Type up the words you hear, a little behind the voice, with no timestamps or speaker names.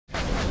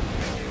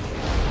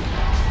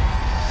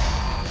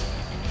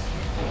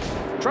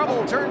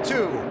Trouble, turn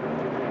 2.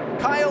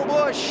 Kyle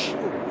Busch.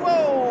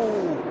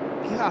 Whoa!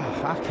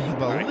 God, I can't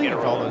believe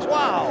all those.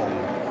 Wow!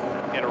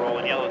 Get a roll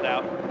and yellows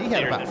out. He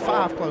had about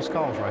 5 close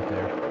calls right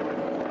there.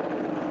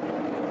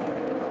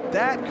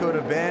 That could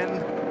have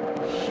been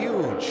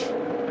huge.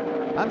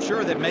 I'm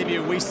sure that maybe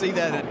if we see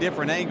that at a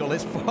different angle,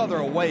 it's farther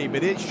away,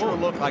 but it sure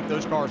looked like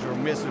those cars were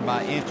missing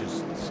by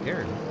inches. It's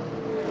scary.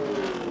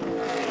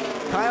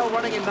 Kyle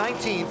running in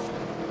 19th.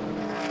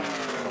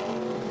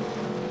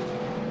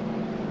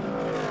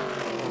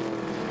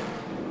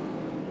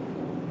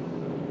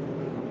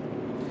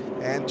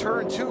 And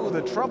turn 2,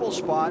 the trouble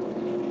spot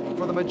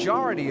for the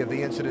majority of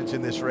the incidents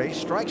in this race.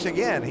 Strikes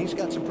again. He's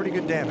got some pretty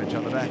good damage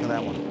on the back of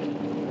that one.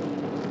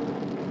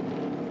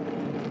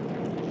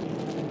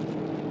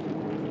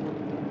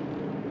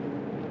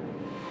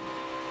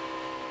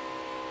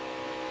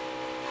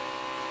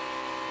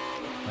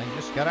 They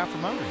just got out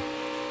from under him.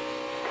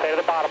 Stay to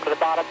the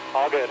bottom,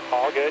 All good,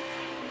 all good.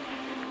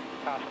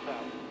 Pass us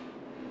out.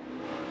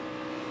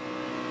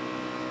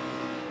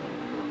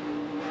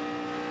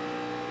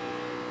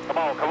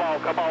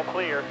 Come on,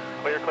 clear.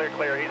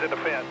 Clear. He's in the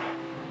fence.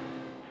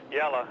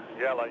 Yellow.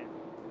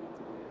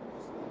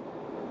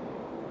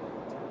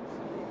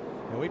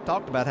 And we've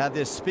talked about how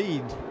this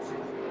speed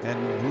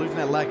and losing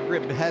that lack of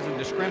grip hasn't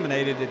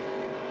discriminated. It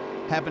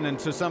happening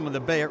to some of the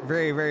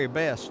very, very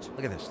best.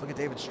 Look at this. Look at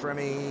David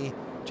Stremme,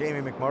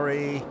 Jamie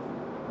McMurray.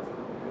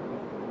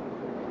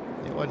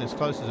 It wasn't as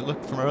close as it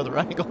looked from our other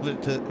angle.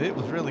 It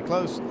was really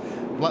close.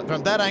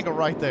 From that angle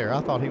right there, I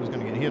thought he was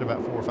going to get hit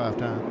about 4 or 5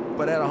 times.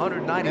 But at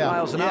 190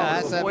 miles an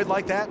hour, to avoid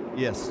like that?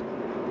 Yes.